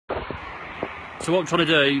So what I'm trying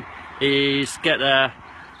to do is get there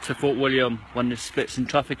to Fort William when there's splits in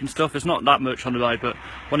traffic and stuff. There's not that much on the road, but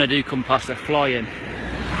when I do come past, they're flying.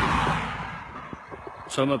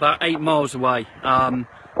 So I'm about 8 miles away.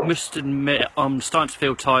 Must admit, I'm starting to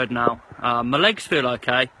feel tired now. My legs feel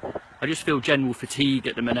okay. I just feel general fatigue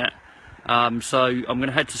at the minute. So I'm going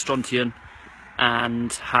to head to Strontian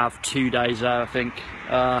and have 2 days there, I think.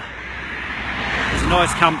 There's a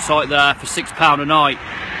nice campsite there for £6 a night.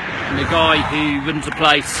 And the guy who runs the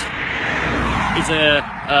place is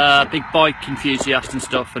a big bike enthusiast and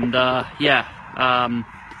stuff, and yeah,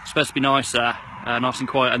 it's supposed to be nice there, nice and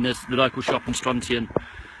quiet, and there's the local shop in Strontian,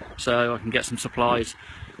 so I can get some supplies,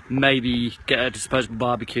 maybe get a disposable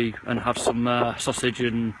barbecue and have some sausage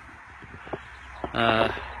and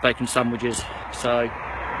bacon sandwiches. So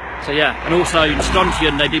yeah, and also in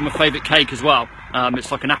Strontian they do my favourite cake as well.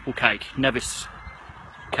 It's like an apple cake, Nevis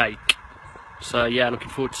cake. So yeah, looking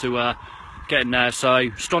forward to getting there.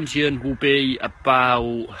 So Strontian will be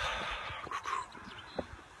about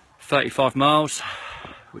 35 miles,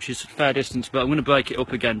 which is a fair distance, but I'm going to break it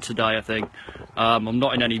up again today, I think. I'm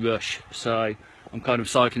not in any rush, so I'm kind of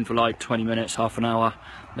cycling for like 20 minutes, half an hour,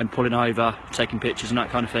 then pulling over, taking pictures and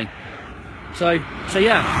that kind of thing. So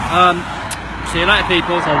yeah, see you later,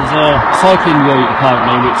 people. So there's a cycling route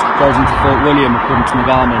apparently which goes into Fort William according to my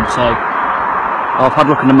Garmin. So I've had a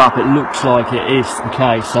look at the map, it looks like it is the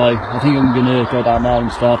case, so I think I'm going to go down there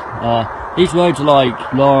instead. These roads are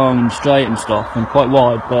like long and straight and stuff and quite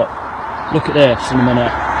wide, but look at this in a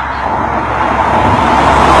minute.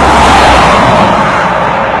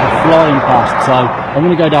 They're flying past, so I'm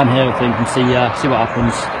going to go down here I think and see what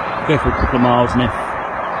happens. Go for a couple of miles, and if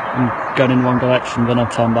I'm going in one direction then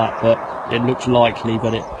I'll turn back, but it looks likely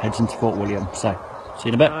that it heads into Fort William, so see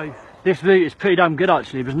you in a bit. So, this route is pretty damn good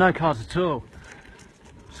actually, there's no cars at all.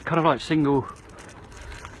 It's kind of like single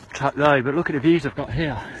track road, but look at the views I've got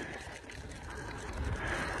here.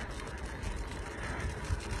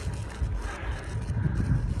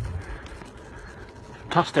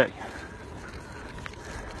 Fantastic.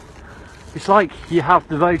 It's like you have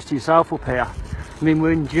the roads to yourself up here. I mean,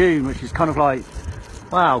 we're in June, which is kind of like,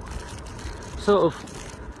 wow, sort of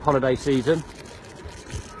holiday season.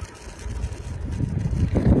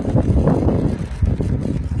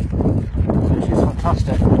 Which is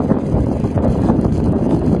fantastic.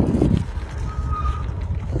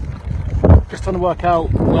 Just trying to work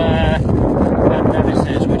out where Nevis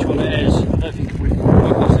is, which one it is. I don't think we've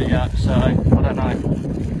got it yet, so I don't know.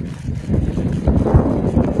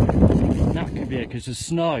 That could be it, because there's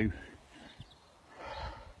snow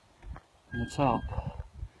on the top.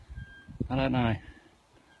 I don't know.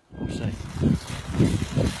 We'll see.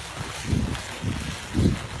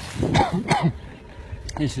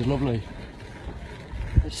 This is lovely.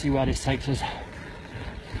 Let's see where this takes us.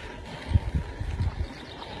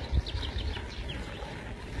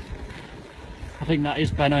 I think that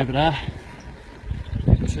is Ben over there.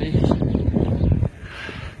 Big trees.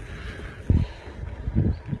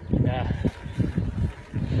 Yeah.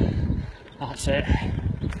 That's it.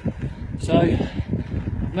 So,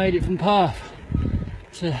 made it from Perth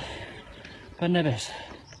to Ben Nevis.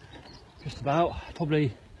 Just about.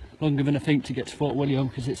 Probably longer than I think to get to Fort William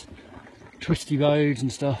because it's twisty roads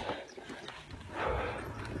and stuff.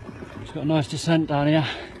 It's got a nice descent down here.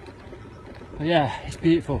 But yeah, it's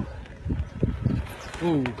beautiful.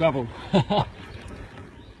 Oh, gravel. There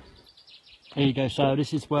you go. So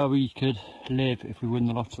this is where we could live if we win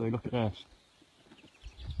the lottery. Look at this.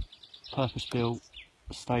 Purpose-built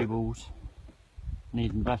stables, and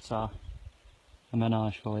even better, a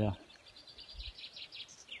menage for you.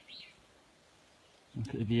 Look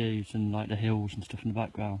at the views and like the hills and stuff in the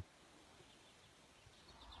background.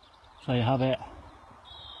 So you have it.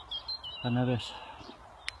 Ben Nevis.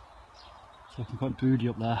 It's looking quite broody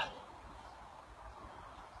up there.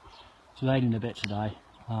 It's raining a bit today.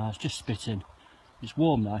 It's just spitting. It's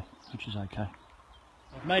warm though, which is okay.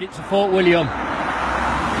 I've made it to Fort William.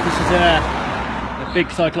 This is a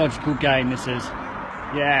big psychological game, this is.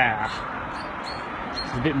 Yeah.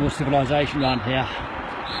 There's a bit more civilization around here.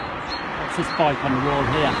 What's this bike on the wall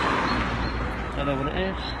here? Don't know what it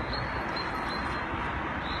is.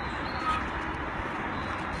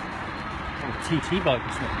 Oh, a TT bike,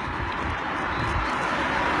 isn't it?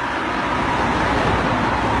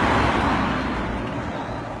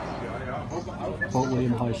 Fort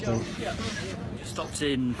William High Street. Just stopped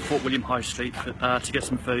in Fort William High Street to get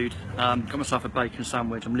some food. Got myself a bacon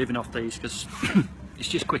sandwich. I'm living off these because it's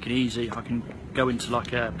just quick and easy. I can go into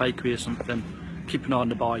like a bakery or something, keep an eye on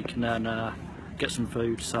the bike, and then get some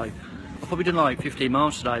food. So I've probably done like 15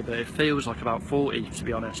 miles today, but it feels like about 40 to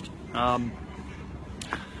be honest.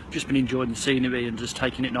 just been enjoying the scenery and just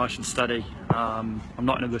taking it nice and steady. I'm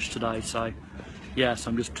not in a rush today, so yes,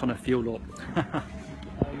 I'm just trying to fuel up.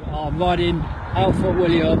 I'm riding out Fort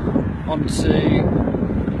William up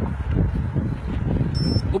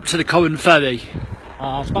to the Cowan Ferry.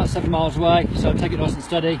 It's about 7 miles away, so I'll take it nice and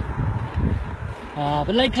steady.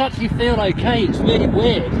 The legs actually feel okay. It's really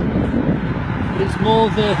weird, but it's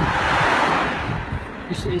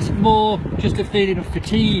more just a feeling of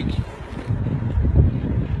fatigue.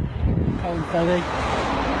 Cowan Ferry.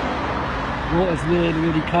 Water's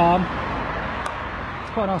really calm.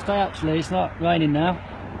 It's quite a nice day actually. It's not raining now.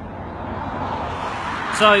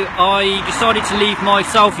 So I decided to leave my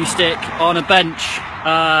selfie stick on a bench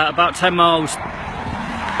about 10 miles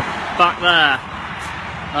back there.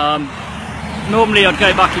 Normally I'd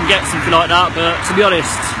go back and get something like that, but to be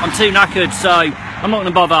honest, I'm too knackered, so I'm not going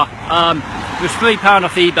to bother. It was £3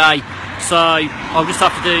 off eBay, so I'll just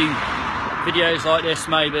have to do videos like this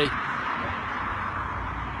maybe.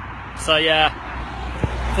 So yeah,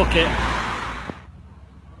 fuck it.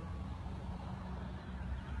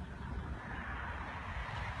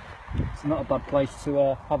 It's not a bad place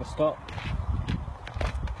to have a stop.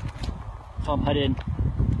 So I'm heading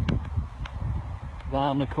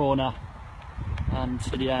round the corner and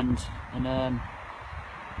to the end, and then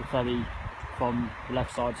the ferry from the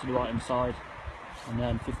left side to the right hand side, and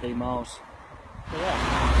then 15 miles. So yeah.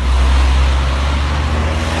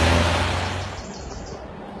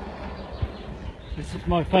 This is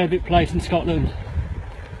my favourite place in Scotland.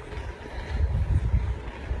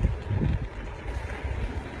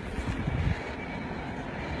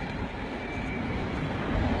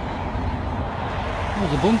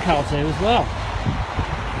 There's a bunkhouse here as well.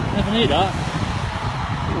 Never knew that.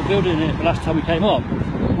 We were building it the last time we came up.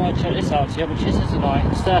 I might check this out, see how much this is tonight.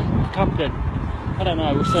 It's camping. I don't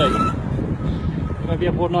know, we'll see. Maybe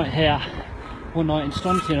have one night here, one night in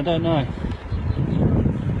Strontian, I don't know.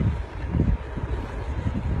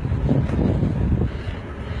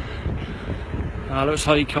 Looks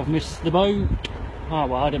like I've missed the boat. Oh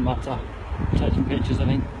well, it didn't matter. Take some pictures, I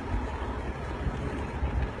think.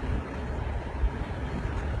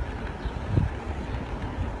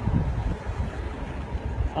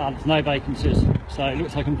 There's no vacancies, so it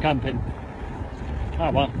looks like I'm camping.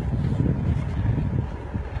 Oh well.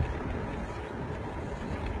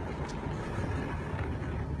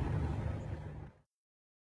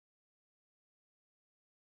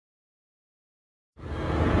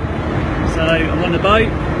 So I'm on the boat.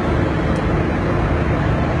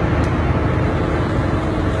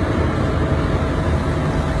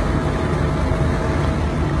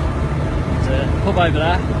 There's a pub over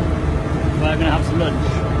there where I'm going to have some lunch.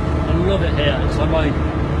 I love it here. It's like my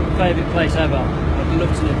favourite place ever. I'd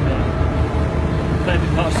love to live here.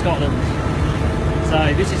 Favourite part of Scotland. So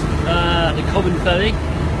this is the Cowan Ferry,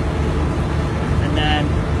 and then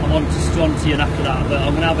I'm on to Strontian after that. But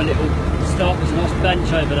I'm going to have a little stop. There's a nice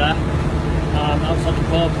bench over there outside the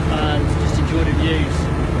pub, and just enjoy the views.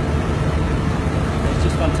 It's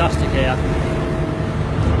just fantastic here.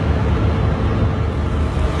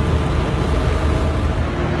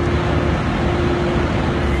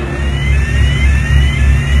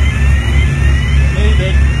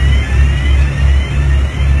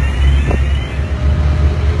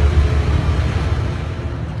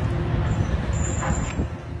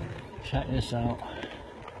 Check this out.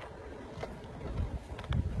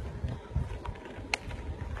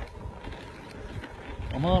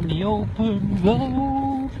 I'm on the open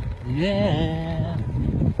road, yeah,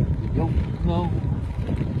 the open road,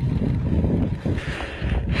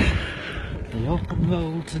 the open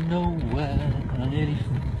road to nowhere. And I nearly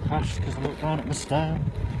crashed because I looked down at my stand.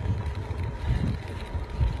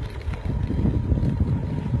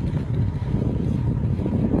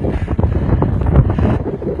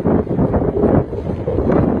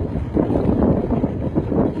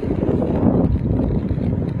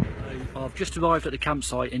 Just arrived at the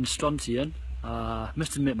campsite in Strontian.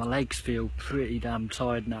 Must admit my legs feel pretty damn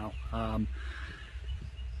tired now.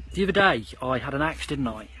 The other day I had an axe, didn't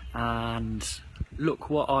I? And look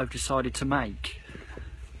what I've decided to make.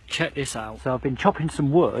 Check this out. So I've been chopping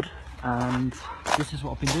some wood, and this is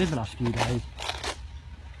what I've been doing the last few days.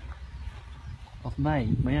 I've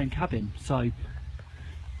made my own cabin. So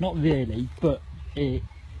not really, but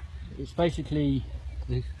it's basically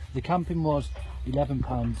the camping was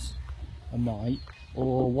 £11 a night,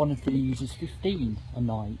 or one of these is 15 a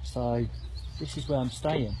night, so this is where I'm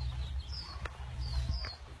staying.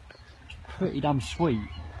 Pretty damn sweet.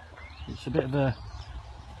 It's a bit of a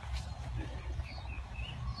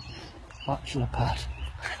bachelor pad.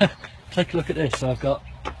 Take a look at this. So I've got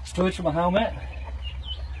storage for my helmet,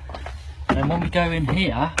 and then when we go in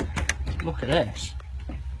here, look at this.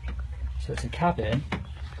 So it's a cabin.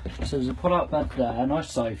 So there's a pull-out bed there, a nice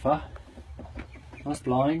sofa, nice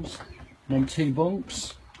blinds, and then 2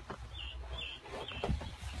 bunks,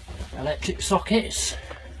 electric sockets,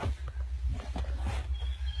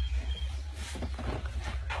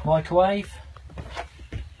 microwave,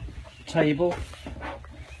 table,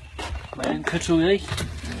 my own cutlery.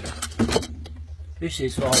 This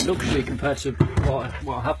is like luxury compared to what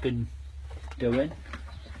I have been doing.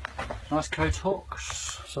 Nice coat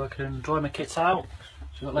hooks so I can dry my kit out.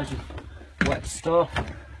 So I've got loads of wet stuff.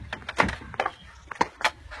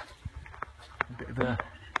 A bit of a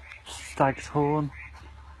stag's horn.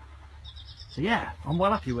 So yeah, I'm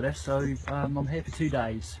well happy with this. So I'm here for 2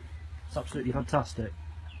 days. It's absolutely fantastic.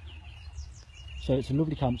 So it's a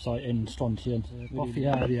lovely campsite in Strontian, off the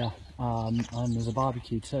area, and there's a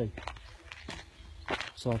barbecue too.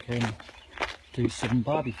 So I can do some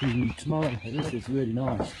barbecue tomorrow. This is really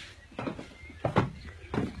nice.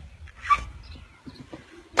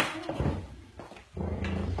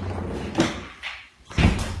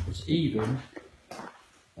 It's even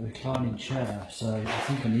a reclining chair, so I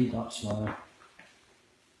think I need that tomorrow.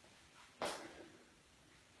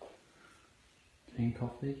 Tea and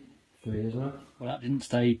coffee, 3 as well. Well, that didn't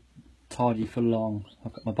stay tidy for long.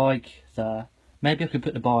 I've got my bike there. Maybe I could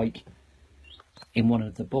put the bike in one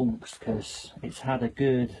of the bunks because it's had a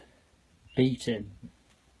good beating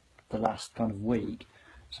the last kind of week,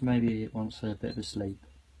 so maybe it wants a bit of a sleep.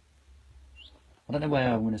 I don't know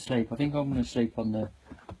where I'm going to sleep. I think I'm going to sleep on the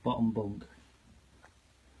bottom bunk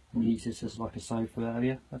and use this as like a sofa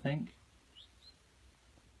area, I think.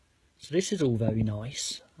 So this is all very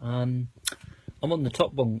nice. I'm on the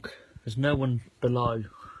top bunk. There's no one below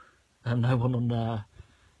and no one on there.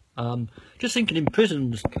 Just thinking, in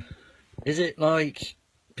prisons, is it like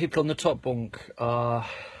people on the top bunk are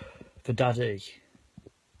the daddy?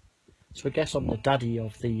 So I guess I'm the daddy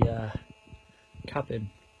of the cabin.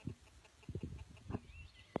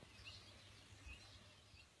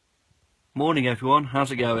 Morning everyone,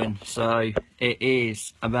 how's it going? So it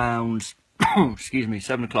is around, excuse me,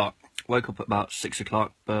 7 o'clock. Woke up at about 6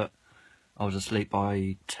 o'clock, but I was asleep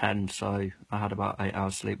by 10, so I had about 8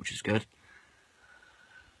 hours sleep, which is good.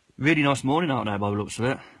 Really nice morning out there by the looks of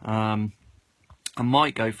it. I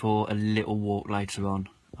might go for a little walk later on.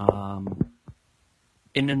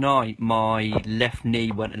 In the night, my left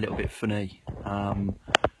knee went a little bit funny.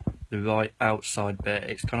 The right outside bit,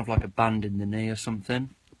 it's kind of like a band in the knee or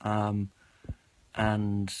something.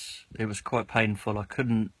 And it was quite painful. I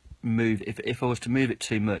couldn't move. If I was to move it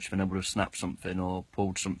too much, then I would have snapped something or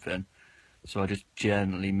pulled something. So I just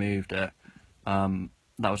gently moved it. That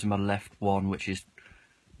was in my left one, which is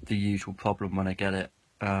the usual problem when I get it.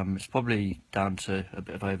 It's probably down to a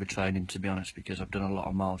bit of overtraining, to be honest, because I've done a lot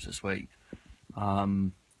of miles this week.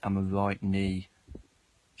 And my right knee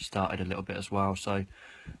started a little bit as well. So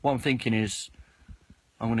what I'm thinking is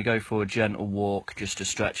I'm going to go for a gentle walk just to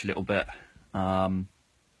stretch a little bit.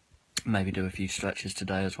 Maybe do a few stretches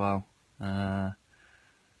today as well. So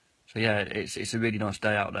yeah, it's a really nice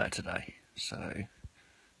day out there today. So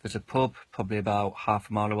there's a pub probably about half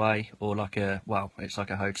a mile away, or like it's like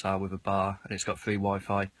a hotel with a bar, and it's got free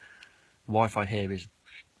Wi-Fi. Wi-Fi here is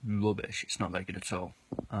rubbish. It's not very good at all.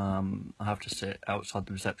 I have to sit outside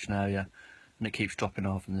the reception area, and it keeps dropping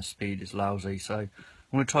off, and the speed is lousy. So I'm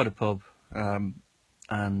going to try the pub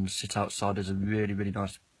and sit outside. There's a really, really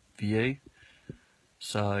nice view.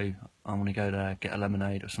 So I'm going to go there, get a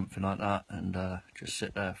lemonade or something like that, and just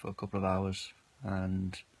sit there for a couple of hours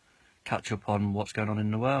and catch up on what's going on in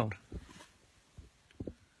the world.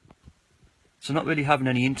 So not really having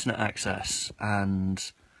any internet access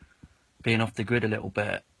and being off the grid a little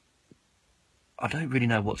bit, I don't really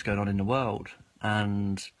know what's going on in the world,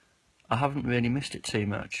 and I haven't really missed it too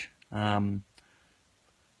much. Don't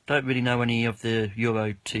really know any of the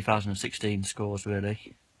Euro 2016 scores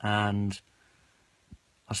really, and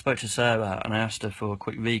I spoke to Sarah and I asked her for a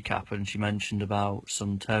quick recap, and she mentioned about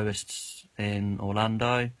some terrorists in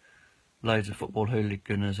Orlando, loads of football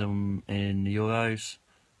hooliganism in the Euros,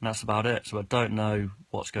 and that's about it. So I don't know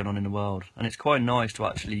what's going on in the world, and it's quite nice to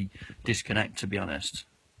actually disconnect, to be honest,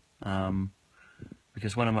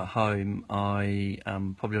 because when I'm at home I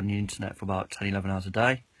am probably on the internet for about 10-11 hours a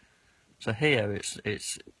day. So here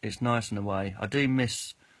it's nice in a way. I do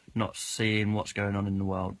miss not seeing what's going on in the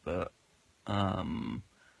world, but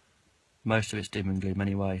most of it's doom and gloom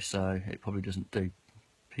anyway, so it probably doesn't do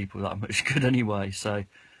people that much good anyway. So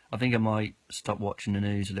I think I might stop watching the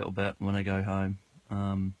news a little bit when I go home,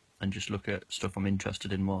 and just look at stuff I'm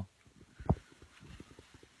interested in more.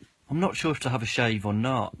 I'm not sure if to have a shave or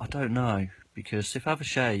not. I don't know. because if I have a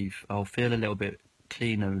shave I'll feel a little bit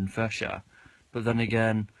cleaner and fresher, but then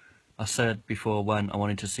again I said before when I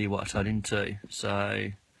wanted to see what I turned into, so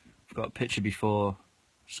I've got a picture before,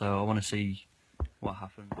 so I want to see what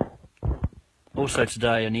happened. Also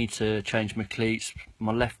today I need to change my cleats.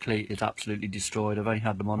 My left cleat is absolutely destroyed. I've only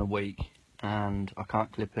had them on a week and I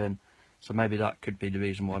can't clip in, so maybe that could be the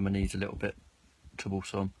reason why my knee's a little bit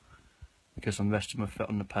troublesome, because I'm resting my foot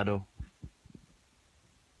on the pedal,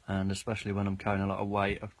 and especially when I'm carrying a lot of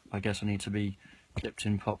weight I guess I need to be clipped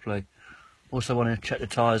in properly. Also want to check the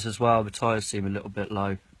tyres as well. The tyres seem a little bit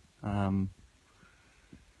low, so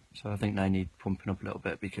I think they need pumping up a little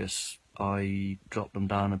bit because I dropped them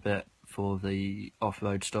down a bit for the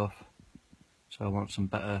off-road stuff, so I want some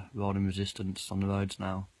better riding resistance on the roads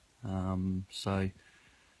now. So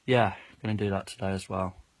yeah, going to do that today as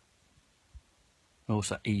well. And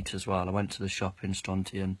also eat as well. I went to the shop in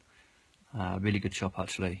Strontian, really good shop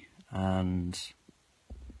actually, and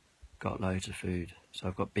got loads of food. So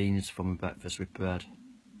I've got beans for my breakfast with bread,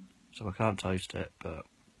 so I can't toast it, but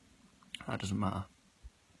that doesn't matter.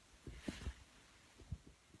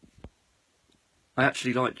 I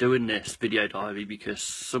actually like doing this video diary because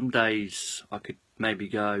some days I could maybe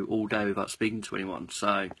go all day without speaking to anyone,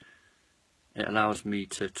 so it allows me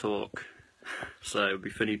to talk. So it'll be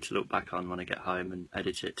funny to look back on when I get home and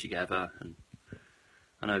edit it together, and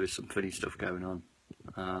I know there's some funny stuff going on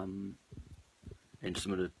in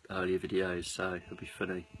some of the earlier videos, so it'll be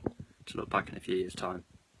funny to look back in a few years' time,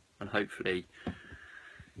 and hopefully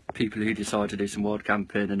people who decide to do some wild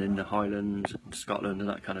camping and in the Highlands and Scotland and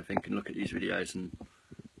that kind of thing can look at these videos and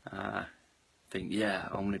think, yeah,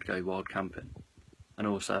 I'm going to go wild camping, and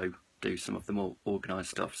also do some of the more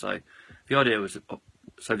organised stuff. So the idea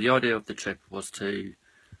of the trip was to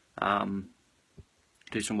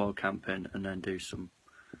do some wild camping and then do some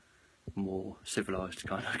more civilised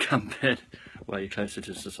kind of camping where you're closer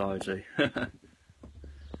to society.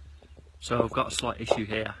 So I've got a slight issue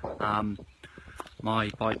here. My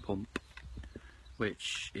bike pump,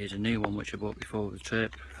 which is a new one which I bought before the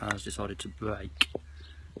trip, has decided to break,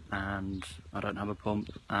 and I don't have a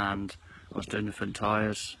pump, and I was doing the front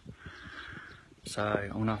tyres, so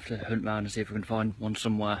I'm going to have to hunt around and see if I can find one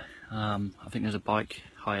somewhere. I think there's a bike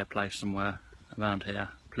hire place somewhere around here,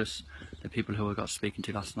 plus the people who I got speaking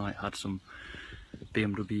to last night had some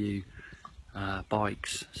BMW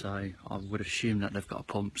bikes, so I would assume that they've got a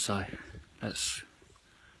pump. So let's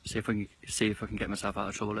see if I can get myself out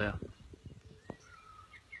of trouble here.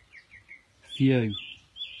 Phew.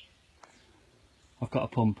 I've got a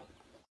pump.